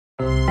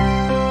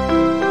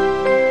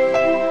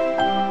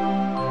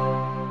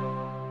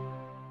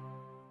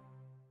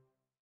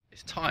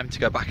It's time to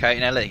go back out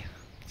in LE.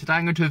 Today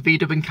I'm going to a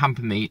VDub and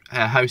camper meet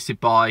hosted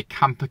by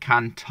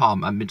CamperCan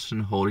Tom at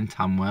Middleton Hall in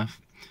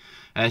Tamworth.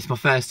 It's my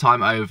first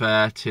time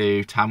over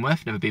to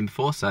Tamworth, never been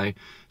before, so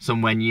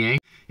somewhere new.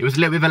 It was a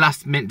little bit of a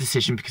last minute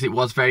decision because it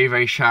was very,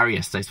 very showery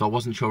yesterday, so I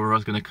wasn't sure whether I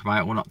was going to come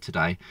out or not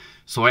today.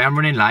 So I am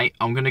running late.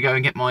 I'm going to go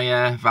and get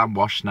my van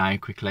washed now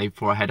quickly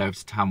before I head over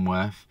to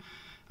Tamworth.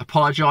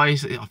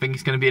 Apologise, I think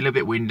it's going to be a little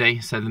bit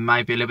windy, so there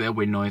may be a little bit of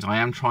wind noise. I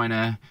am trying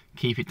to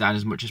keep it down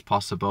as much as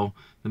possible.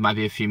 There may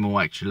be a few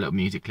more extra little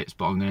music clips,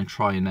 but I'm going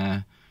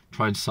to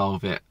try and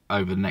solve it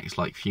over the next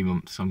few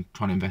months. I'm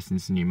trying to invest in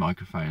some new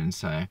microphones,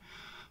 so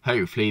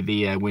hopefully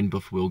the wind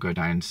buffer will go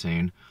down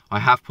soon. I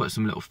have put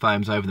some little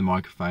foams over the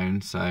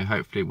microphone, so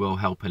hopefully it will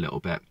help a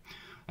little bit.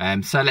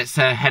 So let's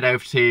head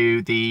over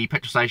to the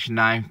petrol station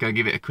now, go and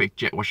give it a quick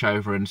jet wash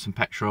over and some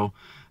petrol,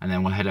 and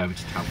then we'll head over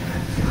to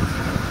Tamworth.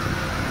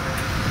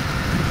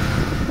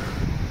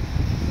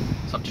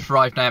 So I've just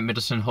arrived now at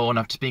Middleton Hall and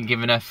I've just been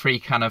given a free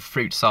can of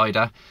fruit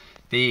cider.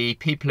 The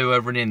people who are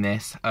running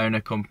this own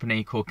a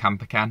company called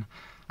CamperCan,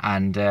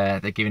 and they're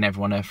giving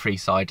everyone a free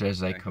cider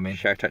as they come in.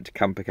 Shout out to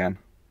CamperCan.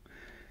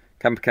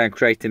 CamperCan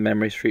creating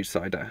memories fruit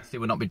cider. See,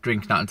 we'll not be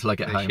drinking that until I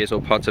get home. She's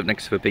all parked up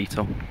next to a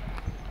Beetle.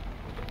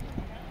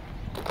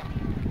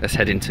 Let's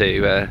head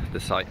into the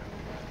site.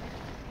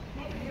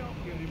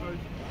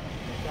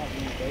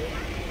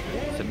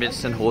 So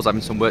Middleton Hall's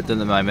having some work done at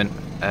the moment,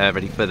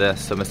 ready for the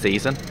summer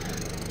season.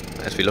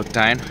 As we look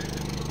down,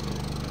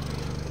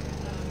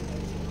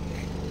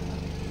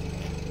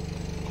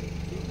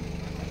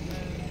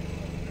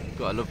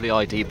 got a lovely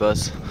ID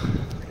buzz.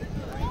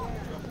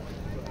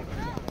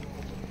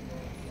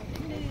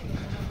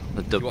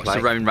 The dub plate. So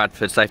Rowan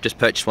Radford's, they've just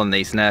purchased one of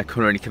these and they're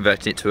currently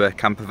converting it to a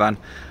camper van,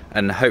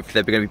 and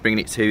hopefully they're going to be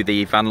bringing it to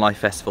the Van Life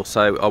Festival,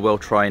 so I will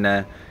try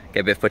and get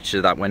a bit of footage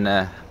of that when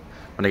I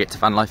get to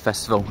Van Life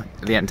Festival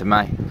at the end of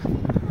May.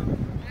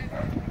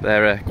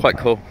 They're quite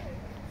cool,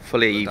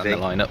 fully EV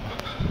lineup.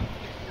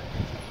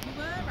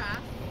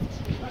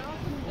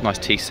 Nice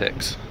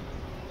T6.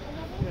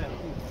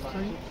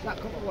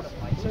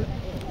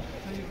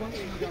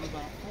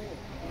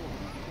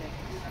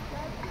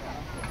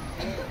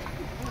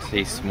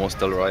 See some more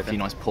still arriving. A few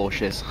nice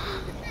Porsches.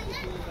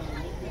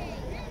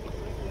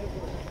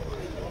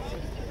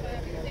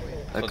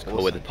 Looks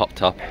cool with the pop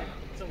top.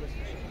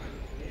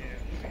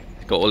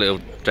 It's got a little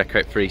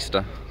decorate for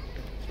Easter.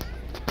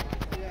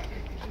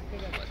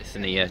 It's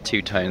in the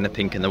two-tone, the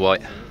pink and the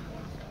white.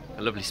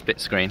 A lovely split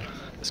screen.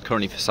 It's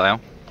currently for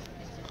sale.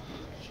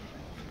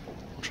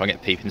 I'll try and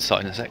get a peep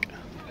inside in a sec.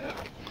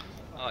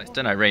 Oh, it's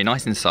done out really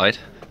nice inside.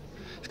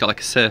 It's got like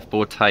a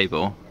surfboard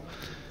table,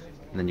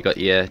 and then you've got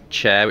your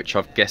chair, which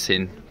I'm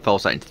guessing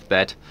folds out into the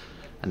bed,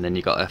 and then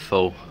you've got a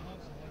full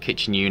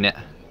kitchen unit,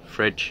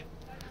 fridge.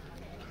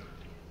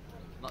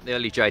 Not the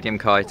only JDM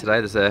car today,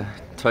 there's a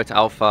Toyota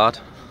Alphard.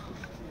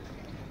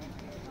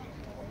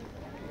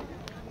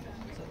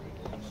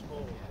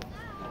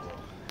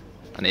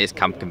 And it is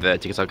camp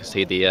converted because I can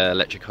see the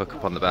electric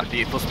hookup on the back.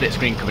 Beautiful split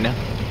screen coming in.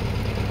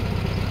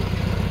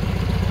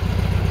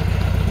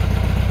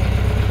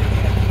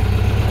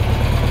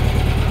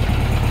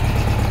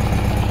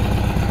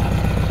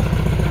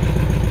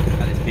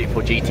 And this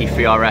beautiful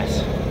GT3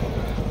 RS.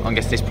 I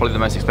guess this is probably the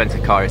most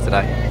expensive car here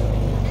today.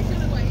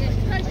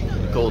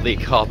 Got all the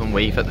carbon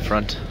weave at the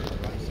front.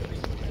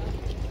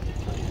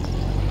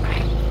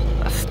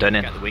 That's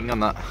stunning. Get the wing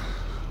on that.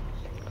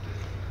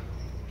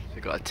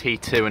 We've got a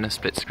T2 and a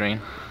split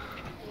screen.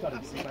 It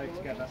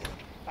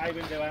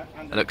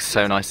looks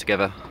so nice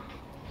together.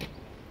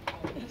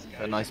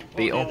 A nice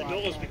Beetle.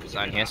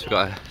 Down here, so we've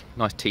got a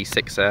nice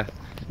T6 there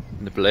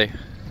in the blue.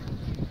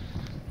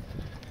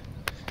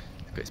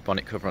 Got its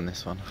bonnet cover on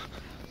this one.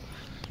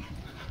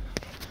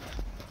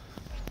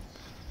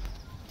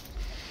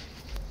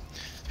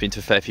 Been to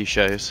a fair few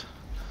shows.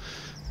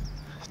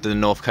 Did the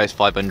North Coast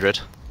 500.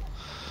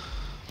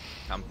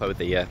 Camper with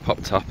the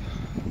pop top.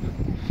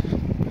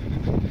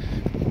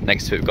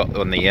 Next to it we've got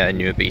one of the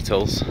newer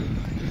Beetles.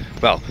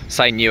 Well,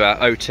 say newer,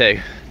 02.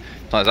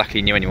 Not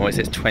exactly new anymore,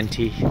 it's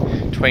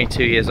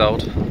 22 years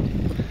old. Got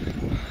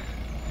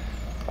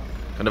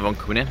another one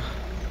coming in.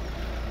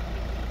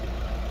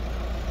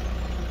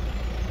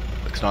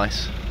 Looks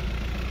nice.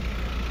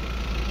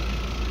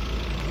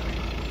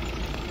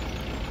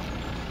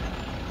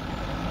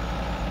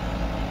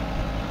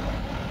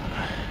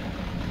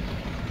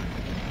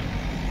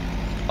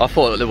 I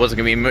thought there wasn't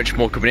going to be much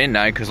more coming in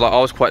now because I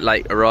was quite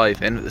late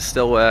arriving, but there's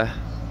still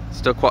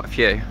quite a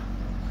few.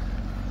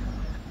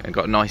 And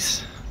got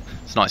it's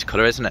a nice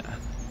colour, isn't it?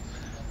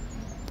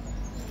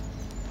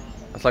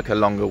 That's like a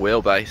longer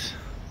wheelbase.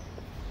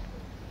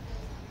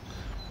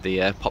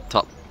 The pop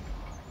top.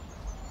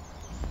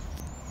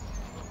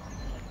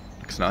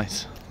 Looks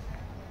nice.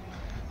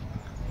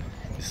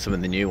 This is some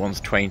of the new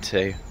ones,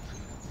 22.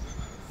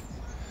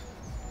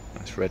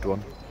 Nice red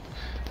one.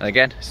 And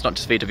again, it's not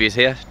just VWs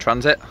here,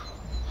 Transit.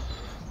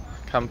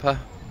 Camper.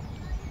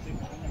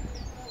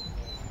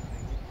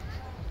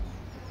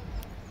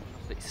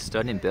 Absolutely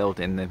stunning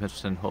building, the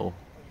Middleton Hall.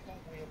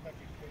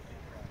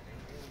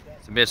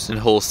 So Middleton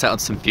Hall set on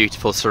some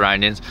beautiful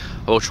surroundings.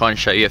 I will try and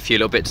show you a few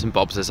little bits and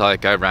bobs as I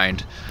go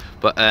around.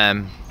 But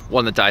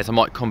one of the days I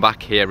might come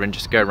back here and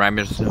just go around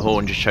Middleton Hall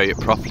and just show you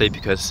it properly,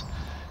 because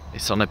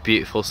it's on a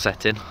beautiful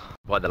setting.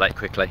 By the lake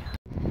quickly.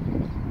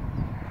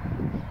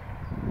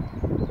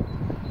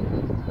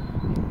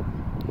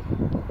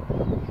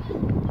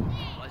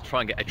 I'll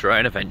try and get a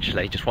drone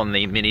eventually, just one of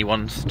the mini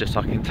ones, just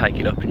so I can take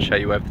it up and show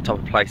you over the top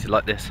of places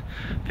like this.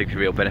 I think it'd be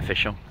real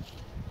beneficial.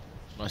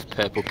 Nice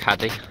purple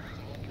caddy.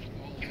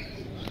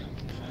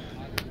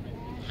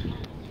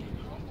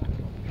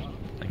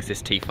 Thanks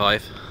this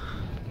T5.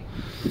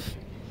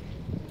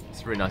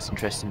 It's a really nice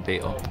interesting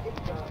Beetle.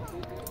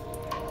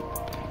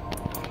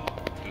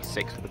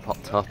 T6 with a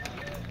pop top.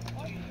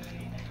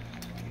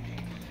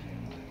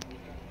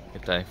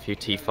 Good day, a few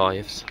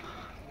T5s.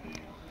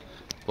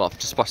 Well, I've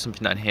just spotted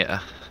something down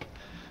here.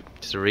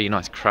 It's a really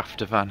nice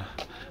crafter van.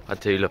 I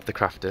do love the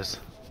crafters.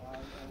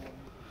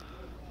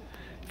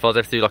 If I was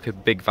ever to do like a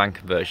big van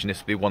conversion, this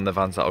would be one of the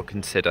vans that I would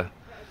consider.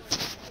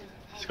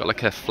 It's got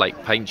like a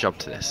flake paint job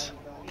to this.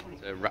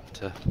 It's a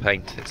Raptor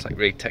paint, it's like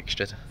really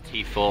textured.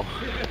 T4.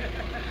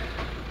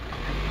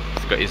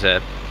 It's got his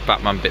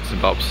Batman bits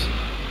and bobs.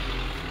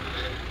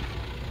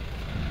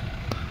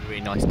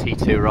 Really nice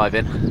T2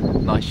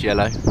 arriving, nice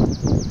yellow.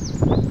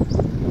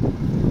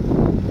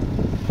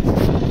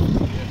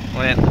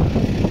 Come in.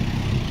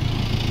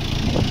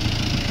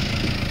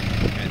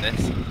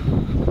 This.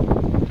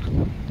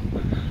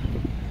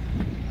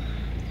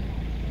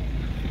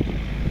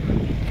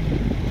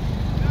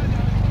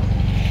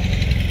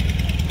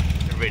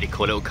 Really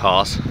cool little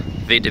cars.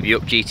 VDub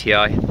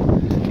GTI.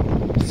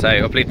 So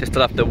I believe they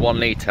still have the 1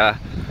 litre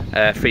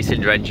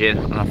 3-cylinder engine,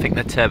 and I think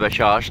they're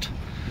turbocharged.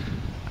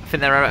 I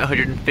think they're around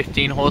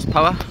 115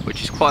 horsepower,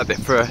 which is quite a bit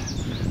for a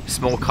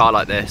small car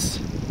like this.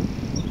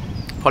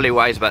 Probably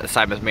weighs about the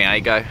same as my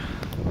Ego.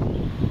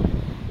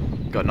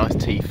 Got a nice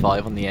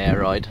T5 on the air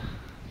ride.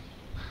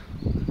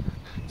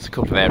 There's a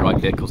couple of air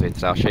ride vehicles here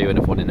today. I'll show you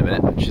another one in a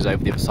minute, which is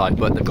over the other side,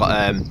 but they've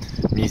got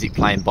music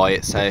playing by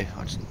it, so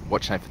I'm just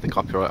watching out for the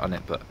copyright on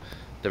it. But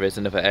there is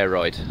another air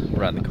ride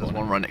around the corner. There's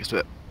one right next to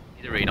it.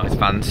 These are really nice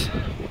vans.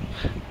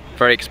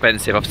 Very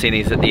expensive. I've seen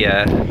these at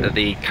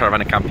the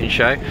Caravan and Camping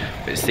show.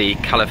 It's the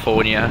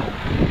California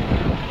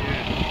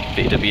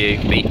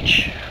VW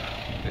Beach.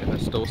 Bit of a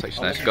store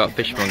section there. It's got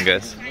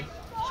fishmongers.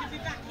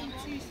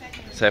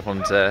 So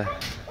everyone's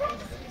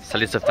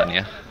selling stuff down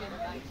here.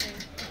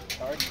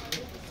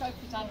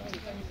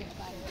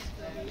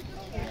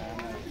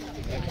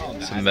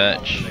 Some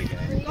merch,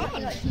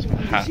 some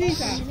hats,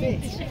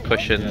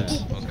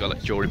 cushions. I've got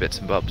like jewellery bits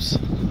and bobs.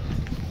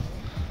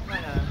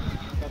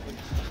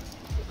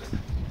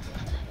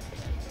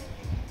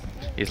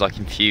 He's like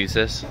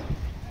infusers.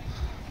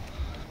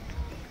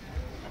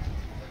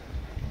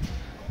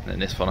 And then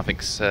this one I think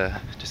is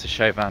just a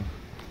show van.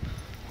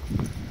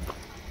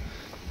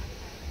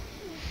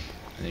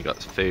 And you got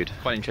this food.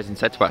 Quite an interesting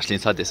setup actually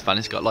inside this van.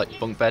 It's got like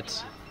bunk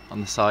beds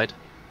on the side,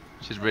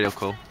 which is real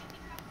cool.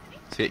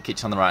 So you get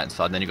kitchen on the right hand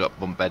side, and then you've got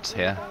bunk beds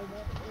here.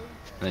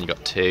 And then you've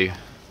got 2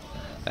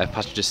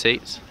 passenger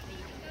seats,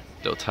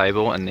 little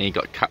table, and then you've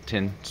got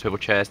captain swivel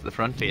chairs at the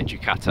front. Fiat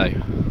Ducato.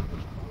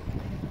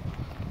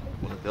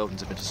 One of the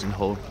buildings at Middleton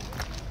Hall.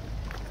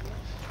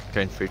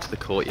 Going through to the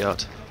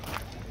courtyard.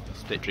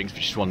 Split Drinks,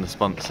 which is one of the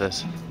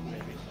sponsors.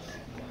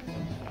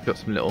 Got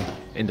some little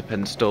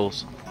independent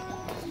stalls.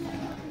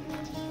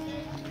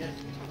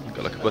 You've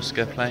got like a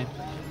busker playing.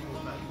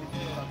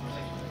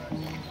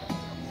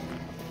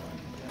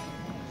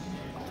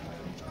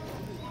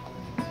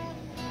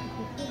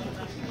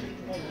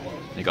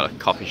 You've got a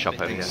coffee shop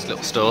over here, this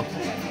little store.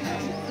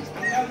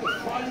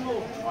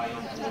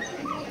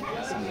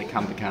 Some of the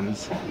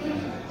CamperCans.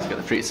 It's got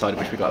the fruit cider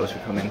which we got as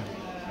we come in.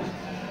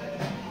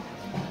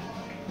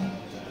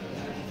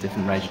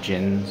 Different range of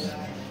gins.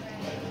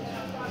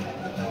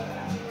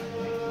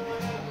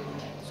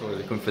 So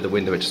they're coming through the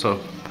window, which is sort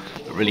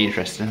of really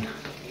interesting.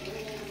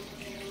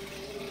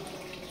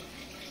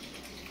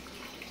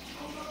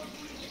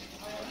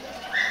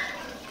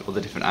 Got all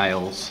the different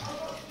ales.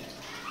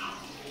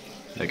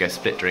 There we go,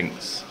 Split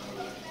Drinks.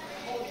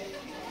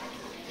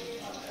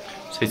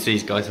 So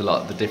these guys a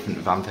lot at the different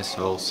van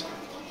festivals.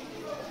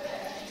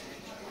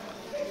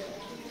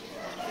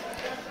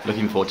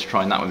 Looking forward to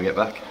trying that when we get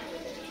back.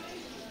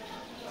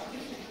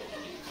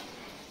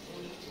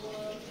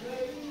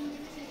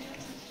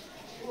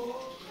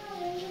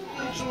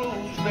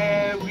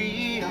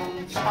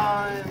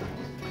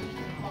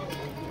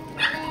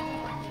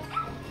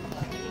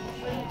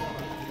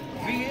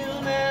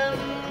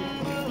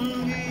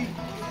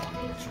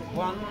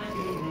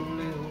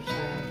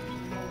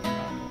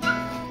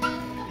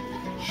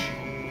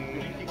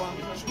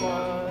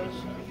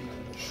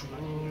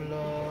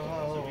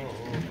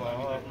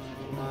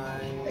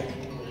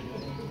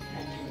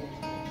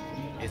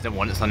 Here's the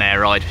one that's on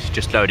air ride,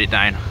 just load it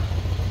down.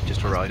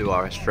 Just arrived. Do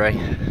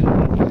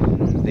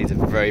RS3. These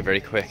are very, very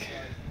quick.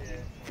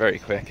 Very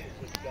quick.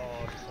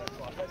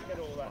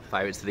 My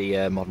favourite's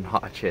the modern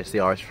hot hatch, it's the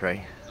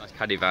RS3. Nice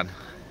caddy van.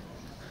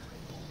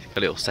 It's got a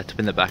little setup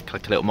in the back,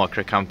 like a little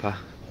micro camper.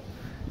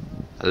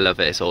 I love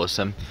it, it's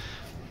awesome.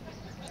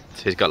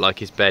 So he's got like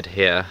his bed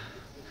here,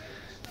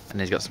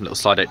 and he's got some little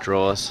slide out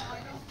drawers.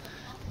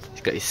 He's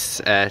got his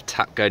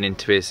tap going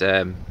into his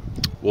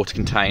water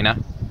container.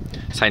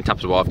 Same tap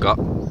as what I've got.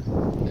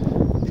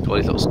 He's got all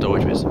his little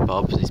storage bits and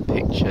bobs, his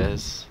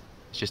pictures.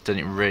 He's just done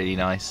it really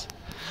nice.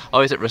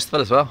 Oh, he's at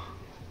Rustaville as well.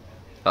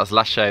 That was the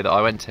last show that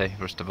I went to,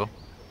 Rustaville.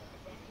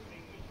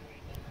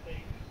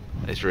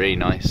 It's really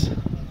nice.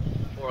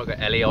 Before I got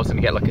Ellie, I was going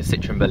to get like a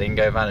Citroen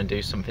Berlingo van and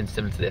do something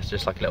similar to this,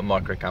 just like a little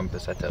micro camper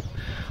setup.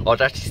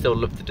 I'd actually still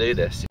love to do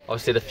this.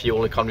 Obviously the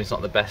fuel economy is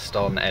not the best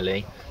on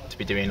Ellie to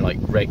be doing like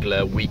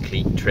regular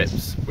weekly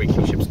trips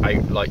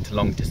out like to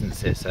long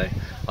distances, so I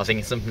was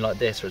thinking something like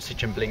this or a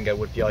Citroen Berlingo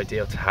would be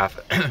ideal to have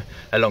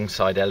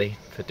alongside Ellie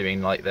for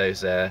doing like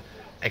those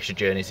extra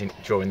journeys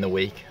during the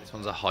week. This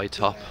one's a high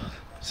top.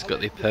 It's got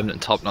the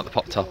permanent top, not the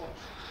pop top.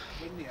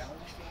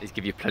 These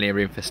give you plenty of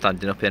room for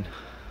standing up in.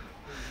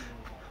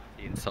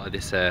 Inside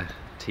this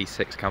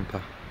T6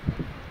 camper.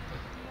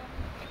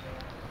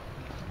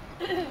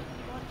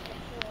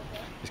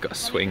 He's got a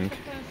swing.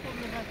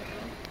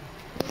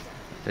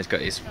 He's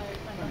got his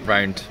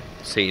round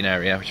seating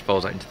area which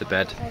folds out into the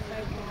bed,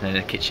 and then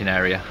a kitchen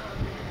area.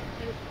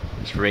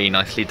 It's really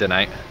nicely done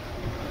out.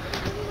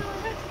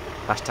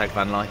 Hashtag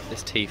van life.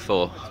 This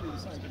T4.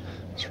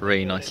 It's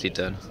really nicely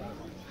done.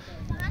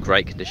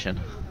 Great condition.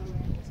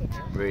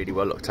 Really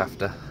well looked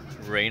after.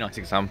 Really nice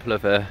example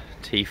of a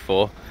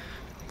T4.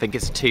 I think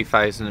it's a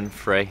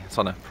 2003. It's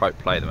on a private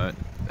play at the moment.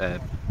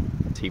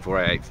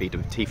 T4A8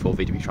 VDub, T4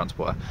 VDub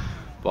transporter,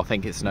 but I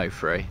think it's an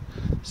 03.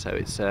 So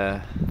it's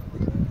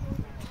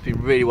been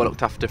really well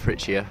looked after for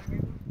its year.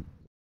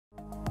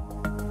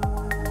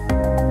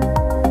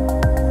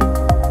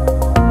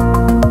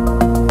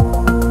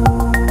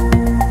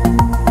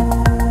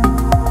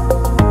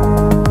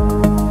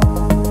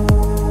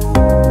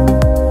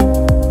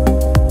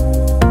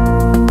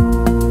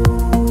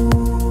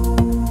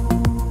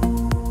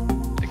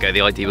 Okay,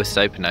 the ID was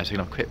open now, so I'm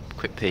gonna have a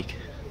quick peek.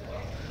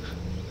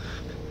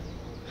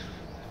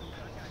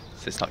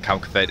 So it's not camel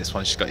converted, this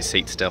one's just got his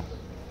seat still.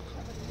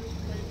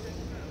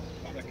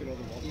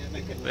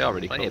 They are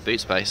really plenty of boot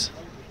space.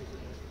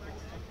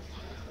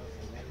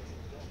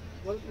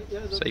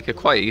 So you could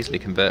quite easily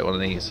convert one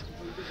of these.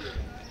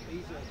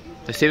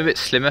 They seem a bit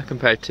slimmer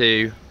compared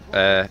to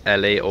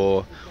Ellie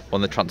or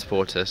one of the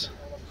transporters,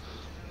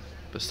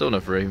 but still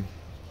enough room.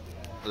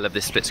 I love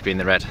this split screen,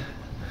 the red.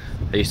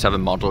 I used to have a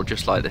model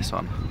just like this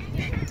one.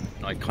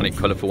 An iconic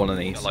colour for one of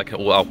these, like an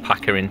all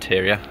alpaca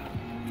interior.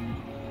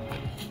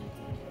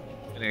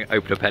 I'm going to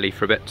open up Ellie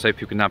for a bit so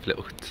people can have a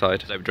little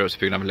side. So people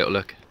can have a little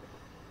look.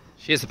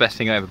 She is the best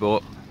thing I ever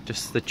bought.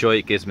 Just the joy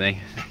it gives me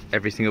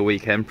every single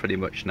weekend pretty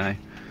much now. I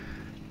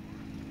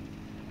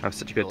have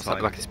such a good time. Like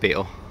the back of this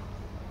Beetle.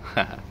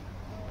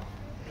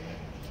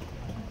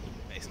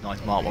 It's a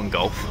nice Mark 1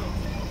 Golf.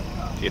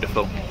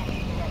 Beautiful.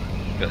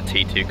 Got the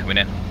T2 coming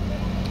in.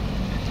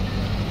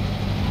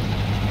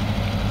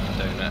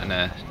 Donut and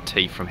a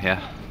tea from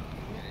here.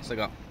 So I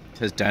got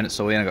there's donut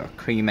soy and I got a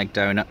cream egg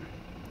donut.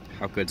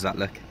 How good does that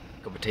look?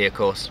 Cup of tea, of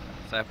course.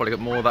 So I probably got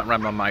more of that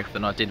around my mouth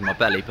than I did in my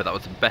belly, but that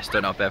was the best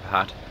donut I've ever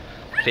had.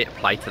 Clear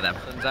plate of them.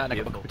 Turns out I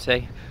got a cup of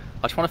tea.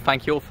 I just want to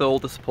thank you all for all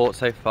the support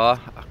so far.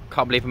 I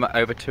can't believe I'm at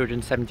over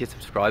 270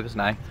 subscribers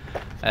now.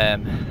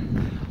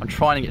 I'm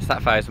trying to get to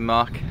that 1,000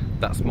 mark.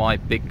 That's my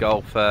big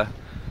goal for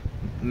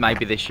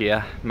maybe this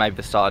year, maybe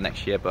the start of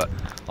next year, but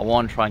I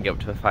want to try and get up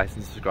to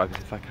 1,000 subscribers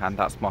if I can.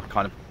 That's my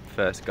kind of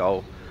first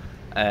goal.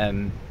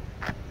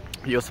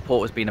 Your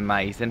support has been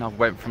amazing. I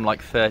went from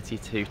like 30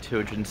 to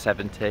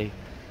 270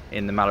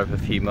 in the matter of a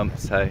few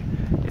months, so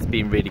it's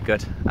been really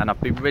good and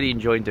I've been really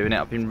enjoying doing it.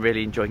 I've been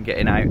really enjoying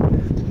getting out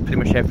pretty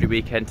much every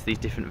weekend to these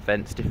different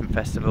events, different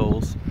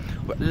festivals.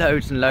 We've got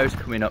loads and loads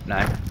coming up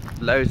now,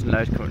 loads and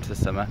loads coming up to the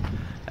summer.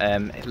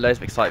 Loads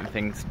of exciting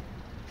things.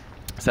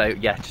 So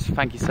yeah, just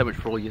thank you so much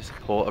for all your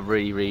support. I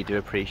really do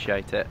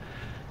appreciate it.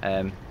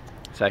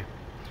 So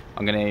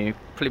I'm going to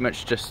pretty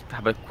much just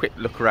have a quick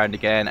look around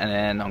again and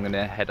then I'm going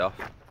to head off.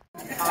 I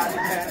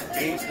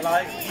ain't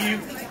like you.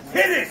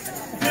 Hit it!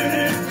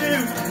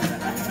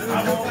 I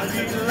wanna be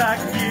like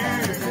you.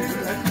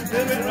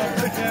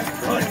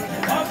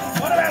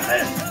 What about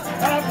this?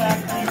 I'm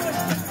like you.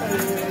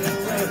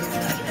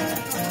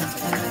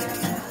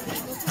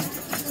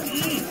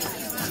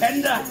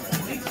 Tender.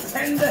 It's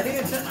tender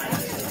here tonight.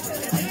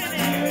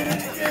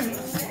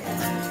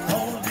 I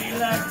wanna be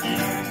like you.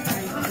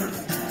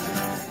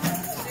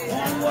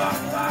 Wanna walk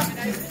like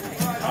you.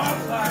 Talk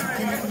like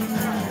you.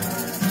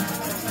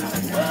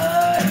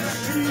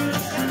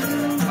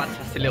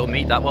 Fantastic little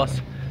meet that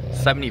was.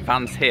 So many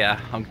vans here.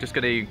 I'm just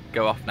going to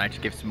go off now to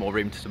give some more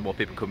room to some more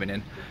people coming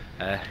in,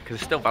 because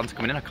there's still vans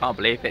coming in. I can't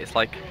believe it. It's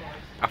like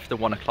after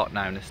 1 o'clock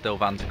now and there's still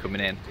vans coming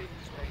in.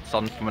 It's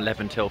on from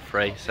 11 till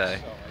 3, so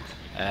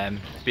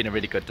it's been a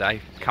really good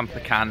day.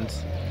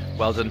 CamperCan's,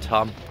 well done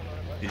Tom.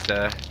 He's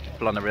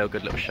put on a real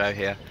good little show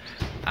here,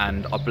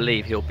 and I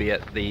believe he'll be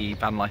at the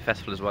Van Life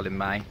Festival as well in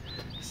May,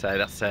 so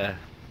that's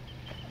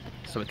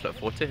something to look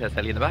forward to. There's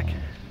Ellie in the back.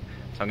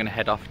 So I'm going to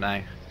head off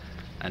now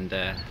and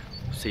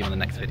see you on the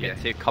next video.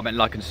 See, comment,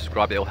 like and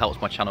subscribe, it all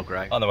helps my channel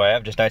grow. On the way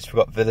I've just noticed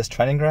we've got Villa's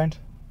training ground.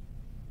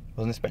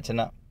 Wasn't expecting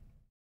that.